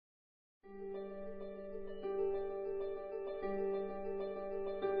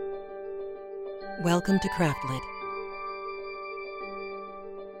Welcome to Craftlit,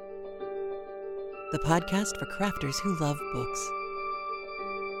 the podcast for crafters who love books.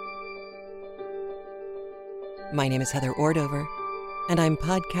 My name is Heather Ordover, and I'm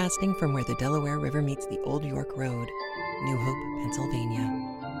podcasting from where the Delaware River meets the Old York Road, New Hope, Pennsylvania.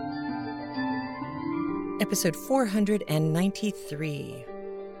 Episode 493,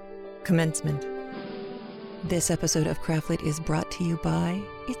 Commencement. This episode of Craftlit is brought to you by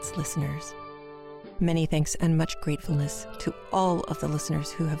its listeners. Many thanks and much gratefulness to all of the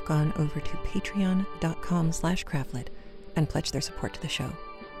listeners who have gone over to patreon.com/craftlit and pledged their support to the show.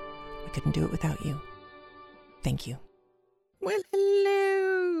 We couldn't do it without you. Thank you. Well,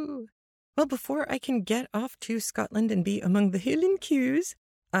 hello. Well, before I can get off to Scotland and be among the Highland Queues,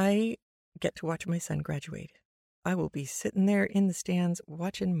 I get to watch my son graduate. I will be sitting there in the stands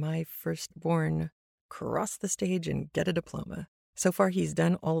watching my firstborn cross the stage and get a diploma. So far, he's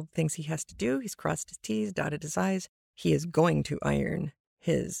done all the things he has to do. He's crossed his T's, dotted his I's. He is going to iron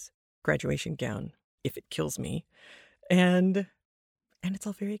his graduation gown if it kills me. And it's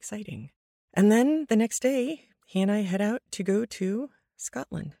all very exciting. And then the next day, he and I head out to go to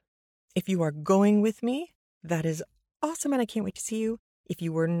Scotland. If you are going with me, that is awesome, and I can't wait to see you. If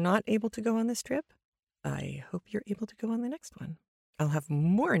you were not able to go on this trip, I hope you're able to go on the next one. I'll have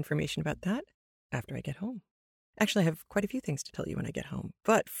more information about that after I get home. Actually, I have quite a few things to tell you when I get home.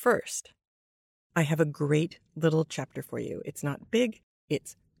 But first, I have a great little chapter for you. It's not big,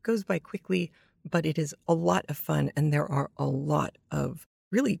 it goes by quickly, but it is a lot of fun, and there are a lot of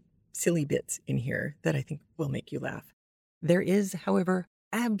really silly bits in here that I think will make you laugh. There is, however,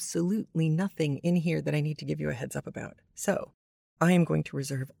 absolutely nothing in here that I need to give you a heads up about. So I am going to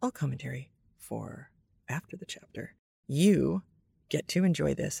reserve all commentary for after the chapter. You get to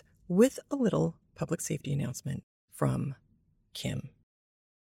enjoy this with a little public safety announcement from Kim.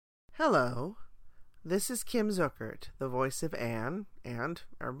 Hello, this is Kim Zuckert, the voice of Anne and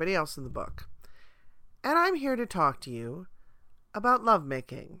everybody else in the book. And I'm here to talk to you about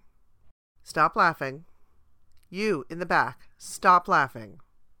lovemaking. Stop laughing. You in the back, stop laughing.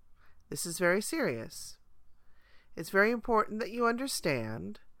 This is very serious. It's very important that you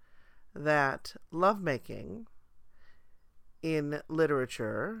understand that lovemaking in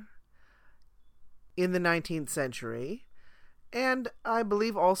literature in the 19th century, and I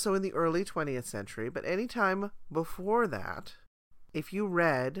believe also in the early 20th century, but any time before that, if you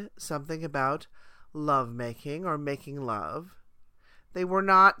read something about lovemaking or making love, they were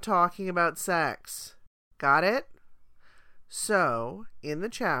not talking about sex. Got it? So, in the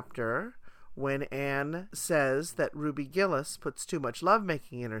chapter, when Anne says that Ruby Gillis puts too much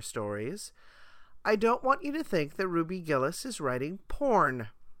lovemaking in her stories, I don't want you to think that Ruby Gillis is writing porn,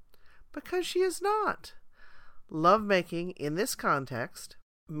 because she is not. Lovemaking in this context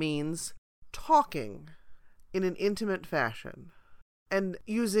means talking in an intimate fashion and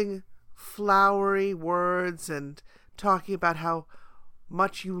using flowery words and talking about how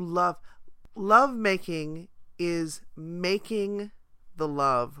much you love. Lovemaking is making the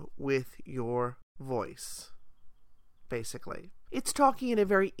love with your voice, basically. It's talking in a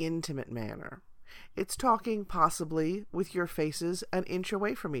very intimate manner. It's talking possibly with your faces an inch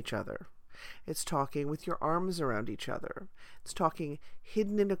away from each other. It's talking with your arms around each other. It's talking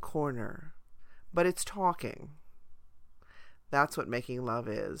hidden in a corner. But it's talking. That's what making love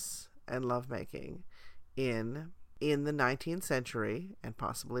is, and lovemaking in the 19th century, and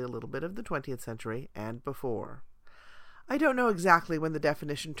possibly a little bit of the 20th century, and before. I don't know exactly when the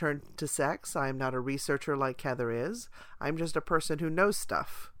definition turned to sex. I am not a researcher like Heather is. I'm just a person who knows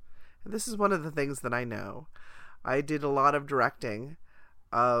stuff. And this is one of the things that I know. I did a lot of directing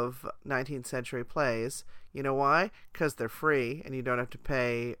of 19th century plays. You know why? Because they're free and you don't have to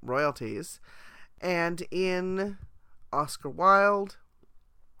pay royalties. And in Oscar Wilde,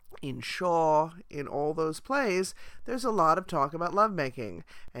 in Shaw, in all those plays, there's a lot of talk about lovemaking.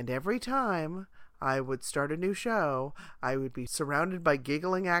 And every time I would start a new show, I would be surrounded by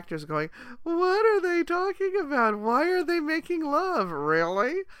giggling actors going, "What are they talking about? Why are they making love?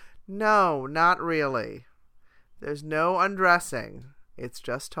 Really?" No, not really. There's no undressing. It's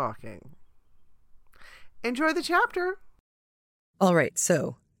just talking. Enjoy the chapter. All right,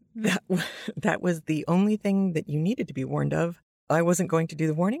 so that was the only thing that you needed to be warned of. I wasn't going to do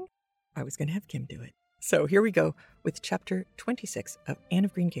the warning. I was going to have Kim do it. So here we go with chapter 26 of Anne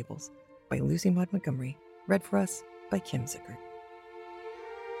of Green Gables by Lucy Maud Montgomery, read for us by Kim Zuckert.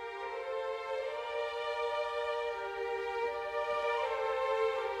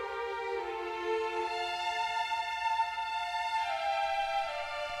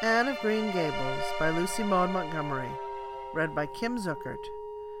 Anne of Green Gables by Lucy Maud Montgomery, read by Kim Zuckert.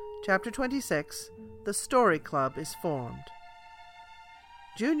 Chapter 26. The Story Club is formed.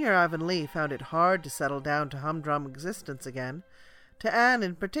 Junior Avonlea found it hard to settle down to humdrum existence again. To Anne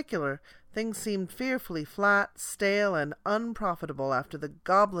in particular, things seemed fearfully flat, stale, and unprofitable after the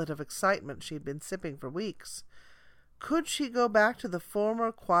goblet of excitement she'd been sipping for weeks. Could she go back to the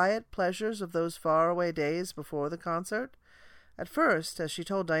former quiet pleasures of those faraway days before the concert? At first, as she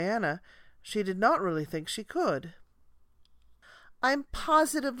told Diana, she did not really think she could. "I'm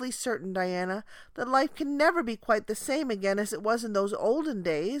positively certain, Diana, that life can never be quite the same again as it was in those olden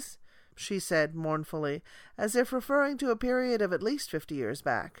days," she said mournfully, as if referring to a period of at least 50 years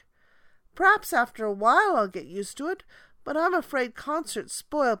back. "Perhaps after a while I'll get used to it, but I'm afraid concerts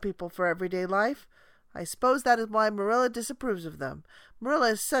spoil people for everyday life. I suppose that is why Marilla disapproves of them. Marilla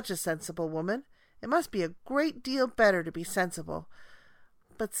is such a sensible woman. It must be a great deal better to be sensible.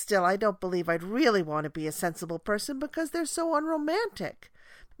 But still, I don't believe I'd really want to be a sensible person because they're so unromantic.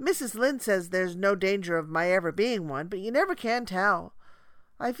 Mrs. Lynde says there's no danger of my ever being one, but you never can tell.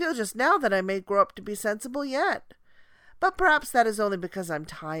 I feel just now that I may grow up to be sensible yet. But perhaps that is only because I'm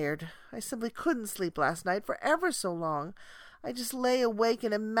tired. I simply couldn't sleep last night for ever so long. I just lay awake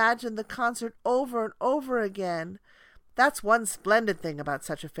and imagined the concert over and over again. That's one splendid thing about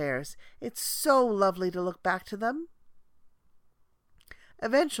such affairs. It's so lovely to look back to them."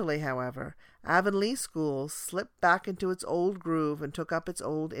 Eventually, however, Avonlea School slipped back into its old groove and took up its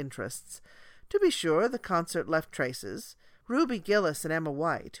old interests. To be sure, the concert left traces. Ruby Gillis and Emma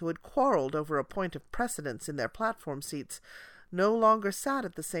White, who had quarreled over a point of precedence in their platform seats, no longer sat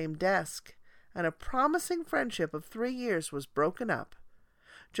at the same desk, and a promising friendship of 3 years was broken up.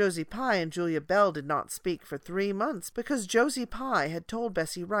 Josie Pye and Julia Bell did not speak for 3 months because Josie Pye had told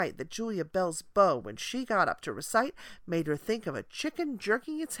Bessie Wright that Julia Bell's bow, when she got up to recite, made her think of a chicken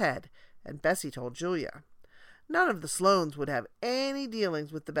jerking its head, and Bessie told Julia. None of the Sloanes would have any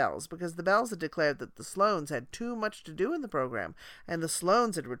dealings with the Bells because the Bells had declared that the Sloanes had too much to do in the program, and the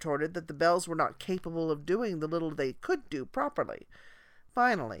Sloanes had retorted that the Bells were not capable of doing the little they could do properly.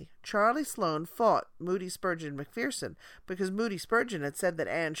 Finally, Charlie Sloane fought Moody Spurgeon McPherson because Moody Spurgeon had said that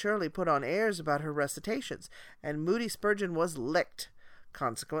Anne Shirley put on airs about her recitations, and Moody Spurgeon was licked.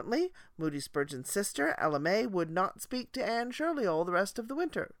 Consequently, Moody Spurgeon's sister, Ella May, would not speak to Anne Shirley all the rest of the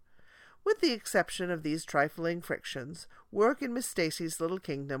winter. With the exception of these trifling frictions, work in Miss Stacy's little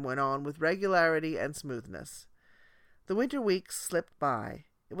kingdom went on with regularity and smoothness. The winter weeks slipped by.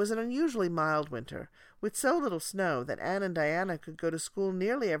 It was an unusually mild winter, with so little snow that Anne and Diana could go to school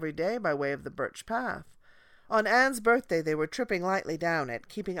nearly every day by way of the Birch Path. On Anne's birthday they were tripping lightly down it,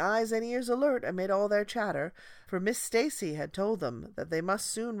 keeping eyes and ears alert amid all their chatter, for Miss Stacy had told them that they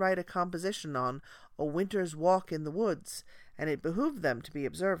must soon write a composition on A Winter's Walk in the Woods, and it behooved them to be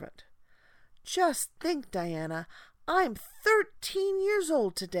observant. "Just think, Diana, I'm 13 years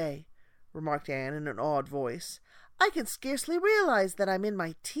old today," remarked Anne in an awed voice. "I can scarcely realize that I'm in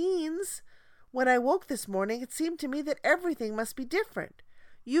my teens. When I woke this morning, it seemed to me that everything must be different.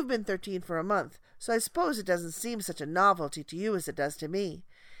 You've been 13 for a month, so I suppose it doesn't seem such a novelty to you as it does to me.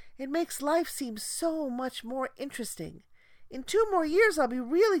 It makes life seem so much more interesting. In 2 more years, I'll be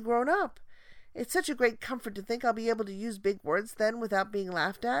really grown up. It's such a great comfort to think I'll be able to use big words then without being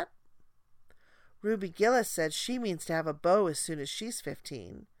laughed at." "Ruby Gillis says she means to have a beau as soon as she's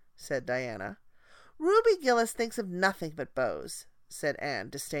 15, said Diana. "Ruby Gillis thinks of nothing but beaux," said Anne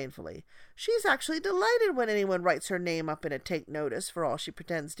disdainfully. "She's actually delighted when anyone writes her name up in a take notice, for all she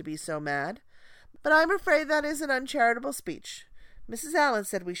pretends to be so mad. But I'm afraid that is an uncharitable speech. Mrs. Allen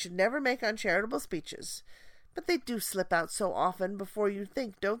said we should never make uncharitable speeches. But they do slip out so often before you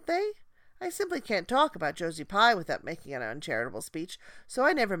think, don't they? I simply can't talk about Josie Pye without making an uncharitable speech, so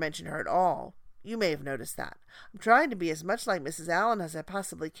I never mention her at all. You may have noticed that. I'm trying to be as much like Mrs. Allen as I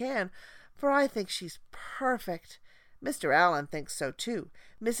possibly can, for I think she's perfect. Mr. Allen thinks so, too.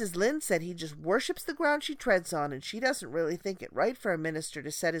 Mrs. Lynde said he just worships the ground she treads on, and she doesn't really think it right for a minister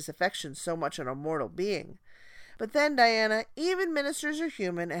to set his affections so much on a mortal being. But then, Diana, even ministers are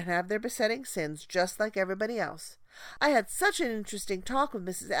human and have their besetting sins just like everybody else. I had such an interesting talk with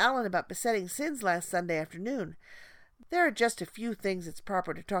Mrs. Allen about besetting sins last Sunday afternoon. There are just a few things it's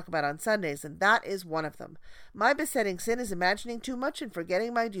proper to talk about on Sundays, and that is one of them. My besetting sin is imagining too much and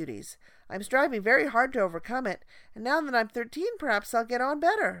forgetting my duties. I'm striving very hard to overcome it, and now that I'm 13, perhaps I'll get on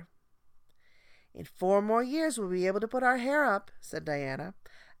better." "In 4 more years we'll be able to put our hair up," said Diana.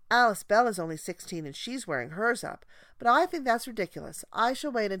 "Alice Bell is only 16 and she's wearing hers up, but I think that's ridiculous. I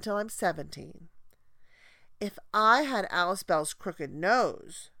shall wait until I'm 17. "If I had Alice Bell's crooked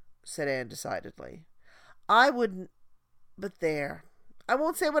nose," said Anne decidedly, "I wouldn't. But there, I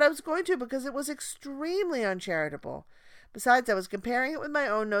won't say what I was going to because it was extremely uncharitable. Besides, I was comparing it with my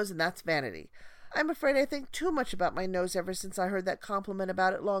own nose, and that's vanity. I'm afraid I think too much about my nose ever since I heard that compliment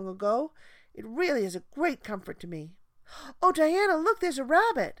about it long ago. It really is a great comfort to me. Oh, Diana, look, there's a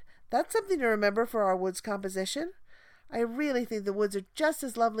rabbit. That's something to remember for our woods composition. I really think the woods are just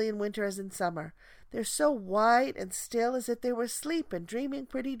as lovely in winter as in summer. They're so white and still, as if they were asleep and dreaming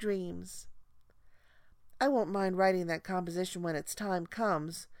pretty dreams. I won't mind writing that composition when its time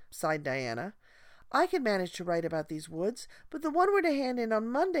comes, sighed Diana. I can manage to write about these woods, but the one we're to hand in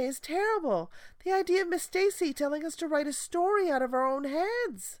on Monday is terrible. The idea of Miss Stacy telling us to write a story out of our own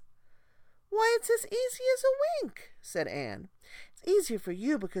heads. Why, it's as easy as a wink, said Anne. It's easier for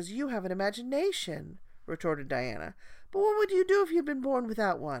you because you have an imagination, retorted Diana. But what would you do if you'd been born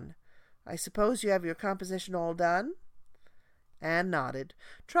without one? I suppose you have your composition all done? Anne nodded,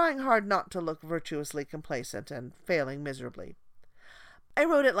 trying hard not to look virtuously complacent, and failing miserably. I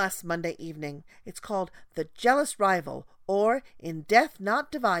wrote it last Monday evening. It's called The Jealous Rival, or In Death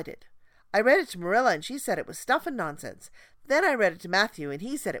Not Divided. I read it to Marilla, and she said it was stuff and nonsense. Then I read it to Matthew, and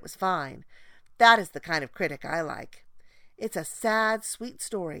he said it was fine. That is the kind of critic I like. It's a sad, sweet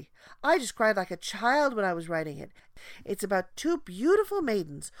story. I just cried like a child when I was writing it. It's about two beautiful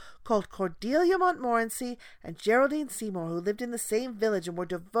maidens called Cordelia Montmorency and Geraldine Seymour, who lived in the same village and were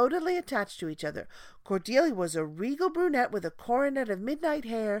devotedly attached to each other. Cordelia was a regal brunette with a coronet of midnight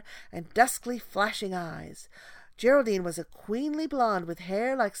hair and duskly flashing eyes. Geraldine was a queenly blonde with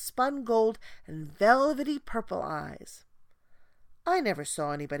hair like spun gold and velvety purple eyes. I never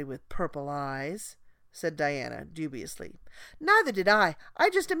saw anybody with purple eyes, said Diana dubiously. Neither did I. I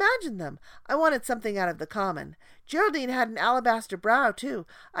just imagined them. I wanted something out of the common. Geraldine had an alabaster brow, too.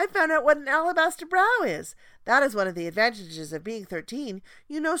 I found out what an alabaster brow is. That is one of the advantages of being 13.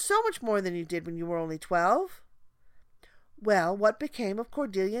 You know so much more than you did when you were only 12. Well, what became of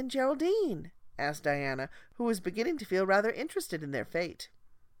Cordelia and Geraldine? Asked Diana, who was beginning to feel rather interested in their fate.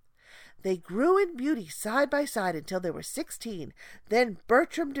 They grew in beauty side by side until they were 16. Then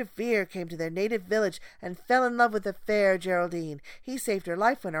Bertram de Vere came to their native village and fell in love with the fair Geraldine. He saved her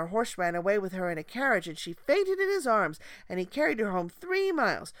life when her horse ran away with her in a carriage, and she fainted in his arms, and he carried her home 3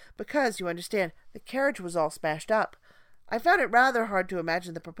 miles, because, you understand, the carriage was all smashed up. I found it rather hard to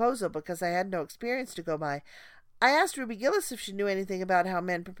imagine the proposal, because I had no experience to go by. I asked Ruby Gillis if she knew anything about how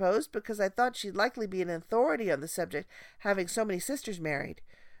men proposed, because I thought she'd likely be an authority on the subject, having so many sisters married.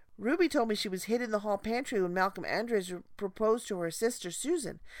 Ruby told me she was hid in the hall pantry when Malcolm Andres proposed to her sister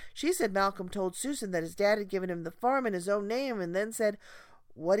Susan. She said Malcolm told Susan that his dad had given him the farm in his own name, and then said,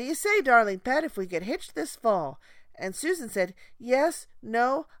 "What do you say, darling pet, if we get hitched this fall?" And Susan said, "Yes,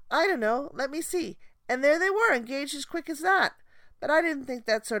 no, I don't know, let me see." And there they were, engaged as quick as that. But I didn't think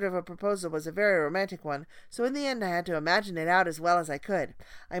that sort of a proposal was a very romantic one, so in the end I had to imagine it out as well as I could.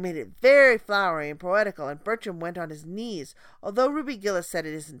 I made it very flowery and poetical, and Bertram went on his knees, although Ruby Gillis said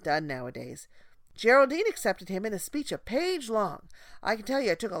it isn't done nowadays. Geraldine accepted him in a speech a page long. I can tell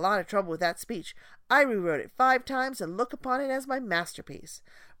you I took a lot of trouble with that speech. I rewrote it 5 times and look upon it as my masterpiece.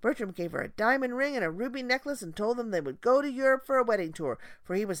 Bertram gave her a diamond ring and a ruby necklace and told them they would go to Europe for a wedding tour,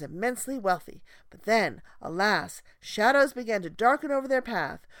 for he was immensely wealthy. But then, alas, shadows began to darken over their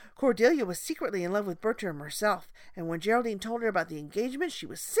path. Cordelia was secretly in love with Bertram herself, and when Geraldine told her about the engagement, she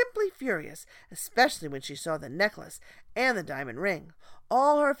was simply furious, especially when she saw the necklace and the diamond ring.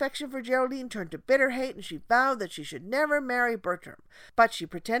 All her affection for Geraldine turned to bitter hate, and she vowed that she should never marry Bertram. But she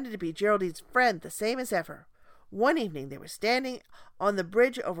pretended to be Geraldine's friend, the same as ever. One evening they were standing on the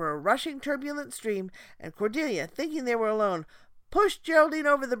bridge over a rushing, turbulent stream, and Cordelia, thinking they were alone, pushed Geraldine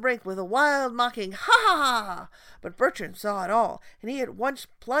over the brink with a wild, mocking "Ha-ha-ha!" But Bertram saw it all, and he at once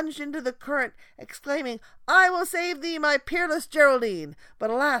plunged into the current, exclaiming, "I will save thee, my peerless Geraldine!" But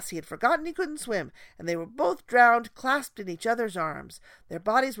alas, he had forgotten he couldn't swim, and they were both drowned, clasped in each other's arms. Their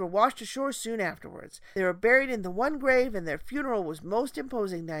bodies were washed ashore soon afterwards. They were buried in the one grave, and their funeral was most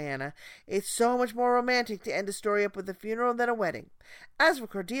imposing, Diana. It's so much more romantic to end a story up with a funeral than a wedding. As for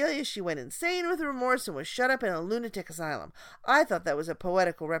Cordelia, she went insane with remorse and was shut up in a lunatic asylum. I thought that was a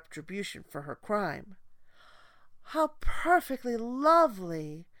poetical retribution for her crime. How perfectly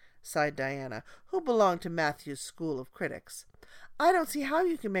lovely, sighed Diana, who belonged to Matthew's school of critics. I don't see how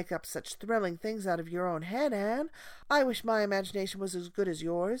you can make up such thrilling things out of your own head, Anne. I wish my imagination was as good as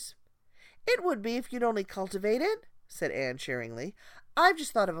yours. It would be if you'd only cultivate it, said Anne cheeringly. I've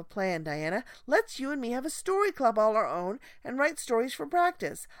just thought of a plan, Diana. Let's you and me have a story club all our own and write stories for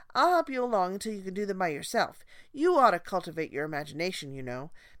practice. I'll help you along until you can do them by yourself. You ought to cultivate your imagination, you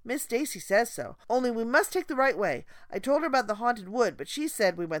know. Miss Stacy says so. Only we must take the right way. I told her about the haunted wood, but she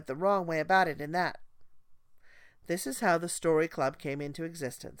said we went the wrong way about it in that. This is how the story club came into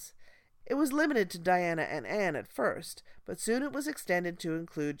existence. It was limited to Diana and Anne at first, but soon it was extended to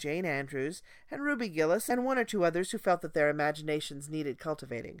include Jane Andrews and Ruby Gillis and one or two others who felt that their imaginations needed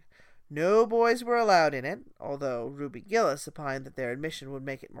cultivating. No boys were allowed in it, although Ruby Gillis opined that their admission would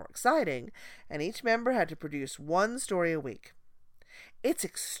make it more exciting, and each member had to produce one story a week. "It's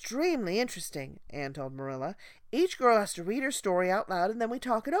extremely interesting," Anne told Marilla. "Each girl has to read her story out loud and then we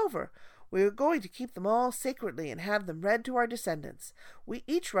talk it over. We are going to keep them all sacredly and have them read to our descendants. We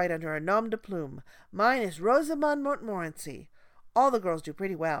each write under a nom de plume. Mine is Rosamond Montmorency. All the girls do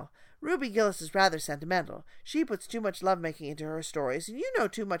pretty well. Ruby Gillis is rather sentimental. She puts too much love-making into her stories, and you know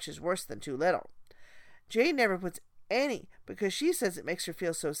too much is worse than too little. Jane never puts any, because she says it makes her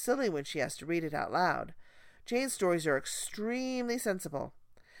feel so silly when she has to read it out loud. Jane's stories are extremely sensible.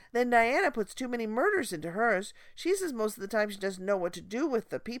 Then Diana puts too many murders into hers. She says most of the time she doesn't know what to do with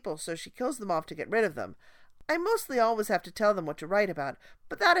the people, so she kills them off to get rid of them. I mostly always have to tell them what to write about,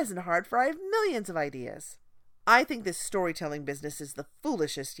 but that isn't hard, for I have millions of ideas." "I think this storytelling business is the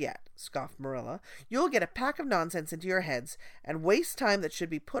foolishest yet," scoffed Marilla. "You'll get a pack of nonsense into your heads and waste time that should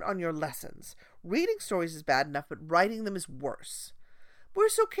be put on your lessons. Reading stories is bad enough, but writing them is worse." "We're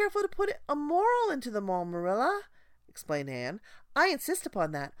so careful to put a moral into them all, Marilla," explained Anne. "I insist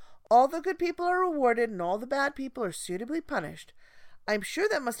upon that. All the good people are rewarded and all the bad people are suitably punished. I'm sure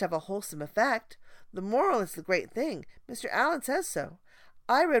that must have a wholesome effect. The moral is the great thing. Mr. Allen says so.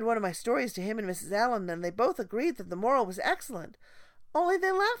 I read one of my stories to him and Mrs. Allen, and they both agreed that the moral was excellent. Only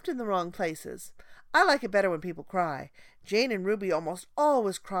they laughed in the wrong places. I like it better when people cry. Jane and Ruby almost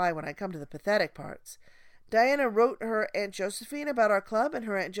always cry when I come to the pathetic parts. Diana wrote her Aunt Josephine about our club, and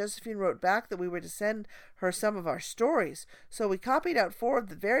her Aunt Josephine wrote back that we were to send her some of our stories, so we copied out 4 of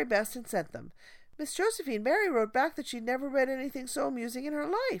the very best and sent them. Miss Josephine Barry wrote back that she'd never read anything so amusing in her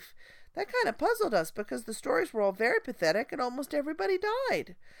life. That kind of puzzled us, because the stories were all very pathetic and almost everybody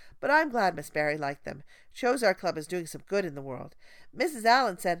died. But I'm glad Miss Barry liked them. It shows our club is doing some good in the world. Mrs.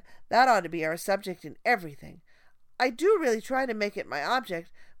 Allen said that ought to be our subject in everything. I do really try to make it my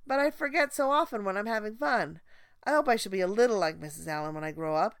object, but I forget so often when I'm having fun. I hope I shall be a little like Mrs. Allen when I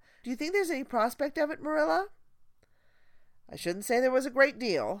grow up. Do you think there's any prospect of it, Marilla?" "I shouldn't say there was a great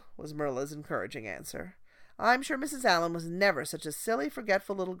deal," was Marilla's encouraging answer. "I'm sure Mrs. Allen was never such a silly,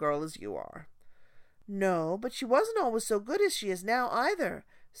 forgetful little girl as you are." "No, but she wasn't always so good as she is now either,"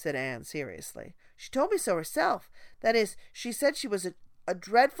 said Anne seriously. "She told me so herself. That is, she said she was a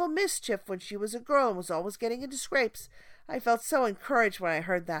dreadful mischief when she was a girl and was always getting into scrapes. I felt so encouraged when I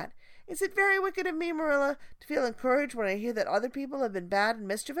heard that. Is it very wicked of me, Marilla, to feel encouraged when I hear that other people have been bad and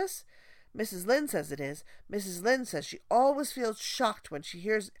mischievous? Mrs. Lynde says it is. Mrs. Lynde says she always feels shocked when she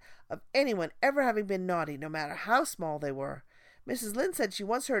hears of anyone ever having been naughty, no matter how small they were. Mrs. Lynde said she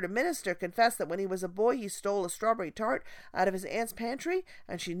once heard a minister confess that when he was a boy he stole a strawberry tart out of his aunt's pantry,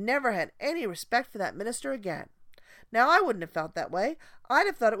 and she never had any respect for that minister again. Now, I wouldn't have felt that way. I'd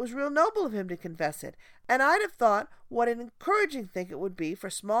have thought it was real noble of him to confess it, and I'd have thought what an encouraging thing it would be for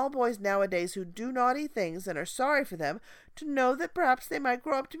small boys nowadays who do naughty things and are sorry for them to know that perhaps they might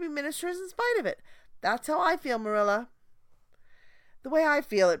grow up to be ministers in spite of it. That's how I feel, Marilla." "The way I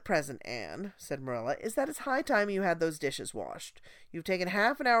feel at present, Anne," said Marilla, "is that it's high time you had those dishes washed. You've taken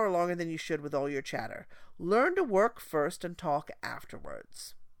half an hour longer than you should with all your chatter. Learn to work first and talk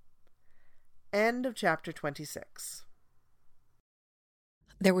afterwards." End of chapter 26.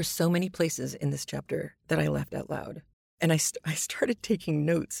 There were so many places in this chapter that I laughed out loud. And I started taking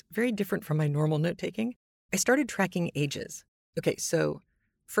notes, very different from my normal note-taking. I started tracking ages. Okay, so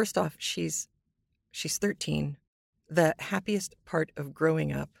first off, she's 13. The happiest part of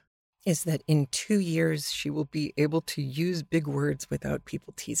growing up is that in 2 years, she will be able to use big words without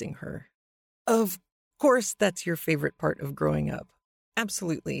people teasing her. Of course, that's your favorite part of growing up.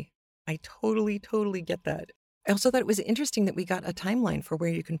 Absolutely. I totally get that. I also thought it was interesting that we got a timeline for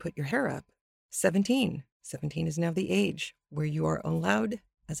where you can put your hair up. 17. 17 is now the age where you are allowed,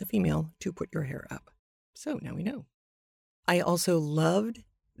 as a female, to put your hair up. So now we know. I also loved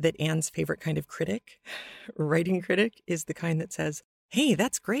that Anne's favorite kind of critic, writing critic, is the kind that says, "Hey,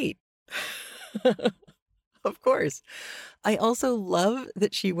 that's great." Of course. I also love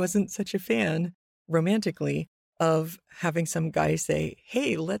that she wasn't such a fan, romantically, of having some guy say,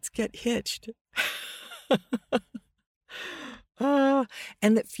 "Hey, let's get hitched."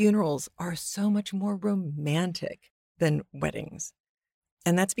 And that funerals are so much more romantic than weddings.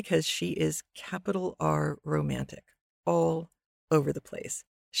 And that's because she is capital R romantic all over the place.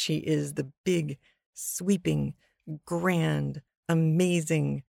 She is the big, sweeping, grand,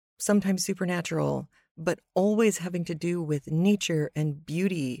 amazing, sometimes supernatural, but always having to do with nature and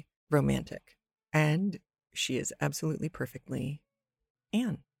beauty romantic. And she is absolutely perfectly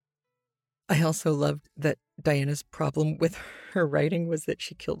Anne. I also loved that Diana's problem with her writing was that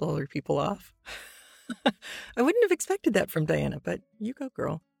she killed all her people off. I wouldn't have expected that from Diana, but you go,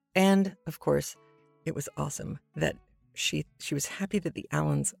 girl. And, of course, it was awesome that she was happy that the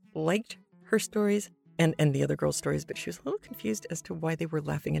Allens liked her stories and the other girls' stories, but she was a little confused as to why they were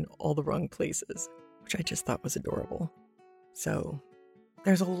laughing in all the wrong places, which I just thought was adorable. So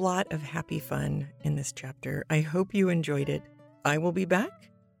there's a lot of happy fun in this chapter. I hope you enjoyed it. I will be back,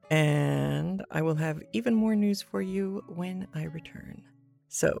 and I will have even more news for you when I return.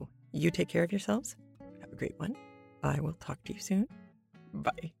 So you take care of yourselves. Have a great one. I will talk to you soon.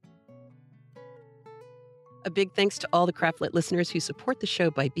 Bye. A big thanks to all the Craftlit listeners who support the show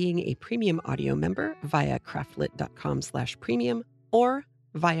by being a premium audio member via craftlit.com/premium or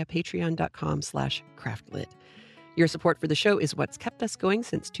via patreon.com/craftlit. Your support for the show is what's kept us going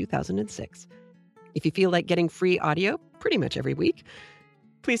since 2006. If you feel like getting free audio pretty much every week,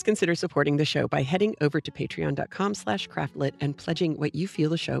 please consider supporting the show by heading over to patreon.com/craftlit and pledging what you feel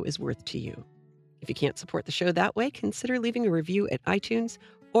the show is worth to you. If you can't support the show that way, consider leaving a review at iTunes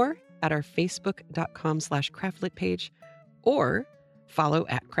or at our facebook.com/craftlit page, or follow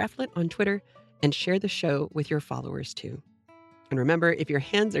 @craftlit on Twitter and share the show with your followers too. And remember, if your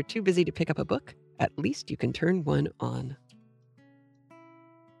hands are too busy to pick up a book, at least you can turn one on.